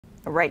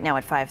Right now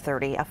at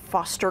 5:30, a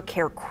foster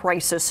care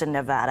crisis in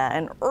Nevada,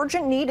 an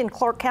urgent need in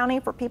Clark County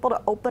for people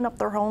to open up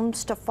their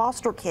homes to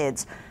foster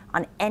kids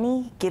on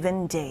any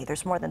given day.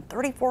 There's more than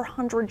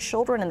 3,400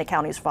 children in the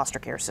county's foster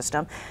care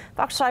system.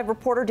 Fox 5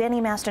 reporter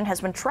Danny Maston has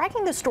been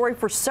tracking this story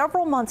for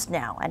several months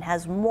now and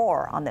has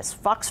more on this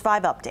Fox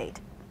 5 update.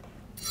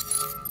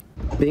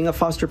 Being a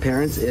foster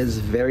parent is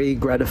very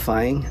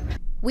gratifying.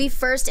 We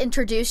first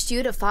introduced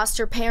you to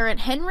foster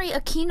parent Henry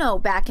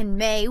Aquino back in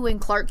May when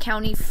Clark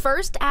County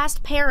first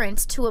asked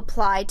parents to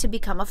apply to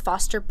become a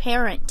foster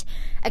parent.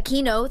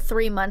 Aquino,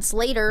 3 months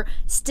later,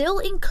 still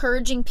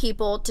encouraging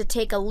people to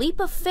take a leap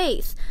of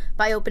faith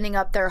by opening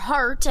up their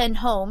heart and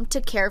home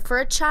to care for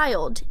a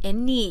child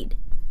in need.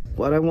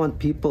 What I want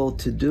people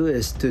to do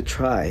is to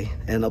try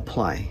and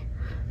apply,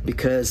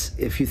 because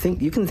if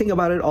you can think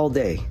about it all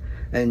day,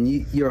 and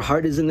your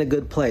heart is in a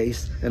good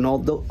place and all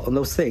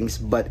those things,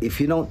 but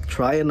if you don't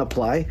try and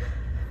apply,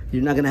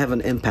 you're not going to have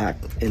an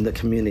impact in the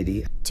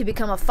community. To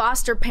become a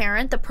foster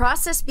parent, the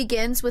process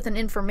begins with an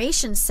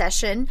information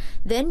session,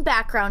 then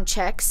background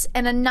checks,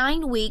 and a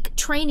 9-week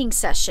training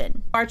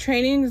session. Our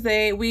trainings,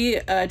 we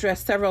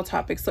address several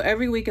topics. So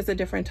every week is a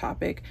different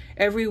topic.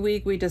 Every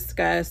week we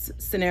discuss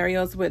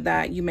scenarios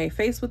that you may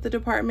face with the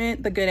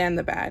department, the good and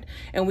the bad.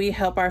 And we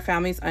help our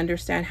families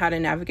understand how to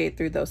navigate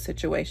through those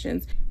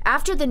situations.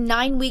 After the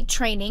 9-week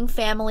training,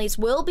 families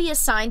will be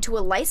assigned to a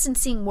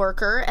licensing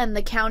worker and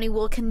the county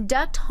will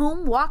conduct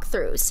home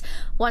walkthroughs.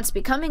 Once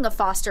becoming a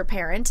foster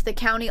parent, the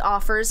county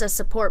offers a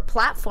support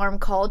platform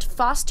called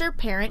Foster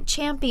Parent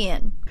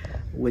Champion.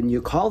 When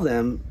you call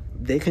them,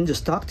 they can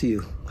just talk to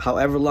you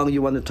however long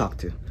you want to talk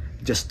to,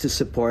 just to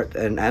support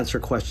and answer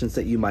questions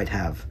that you might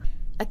have.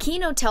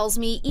 Aquino tells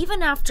me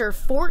even after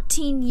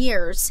 14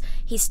 years,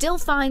 he still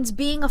finds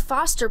being a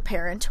foster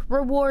parent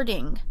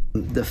rewarding.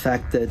 The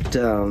fact that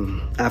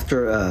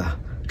after a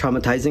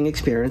traumatizing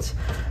experience,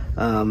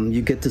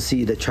 you get to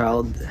see the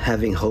child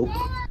having hope.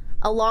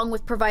 Along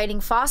with providing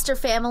foster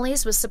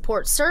families with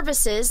support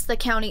services, the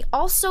county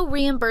also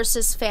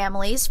reimburses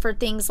families for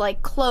things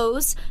like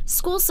clothes,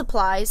 school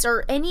supplies,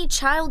 or any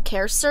child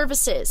care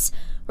services.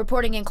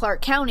 Reporting in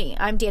Clark County,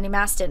 I'm Danny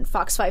Maston,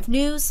 Fox 5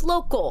 News,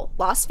 Local,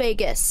 Las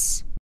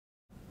Vegas.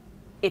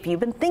 If you've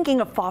been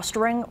thinking of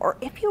fostering, or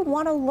if you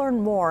want to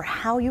learn more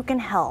how you can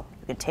help,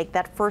 you can take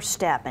that first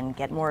step and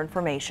get more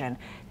information.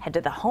 Head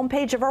to the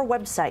homepage of our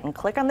website and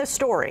click on this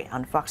story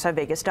on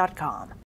fox5vegas.com.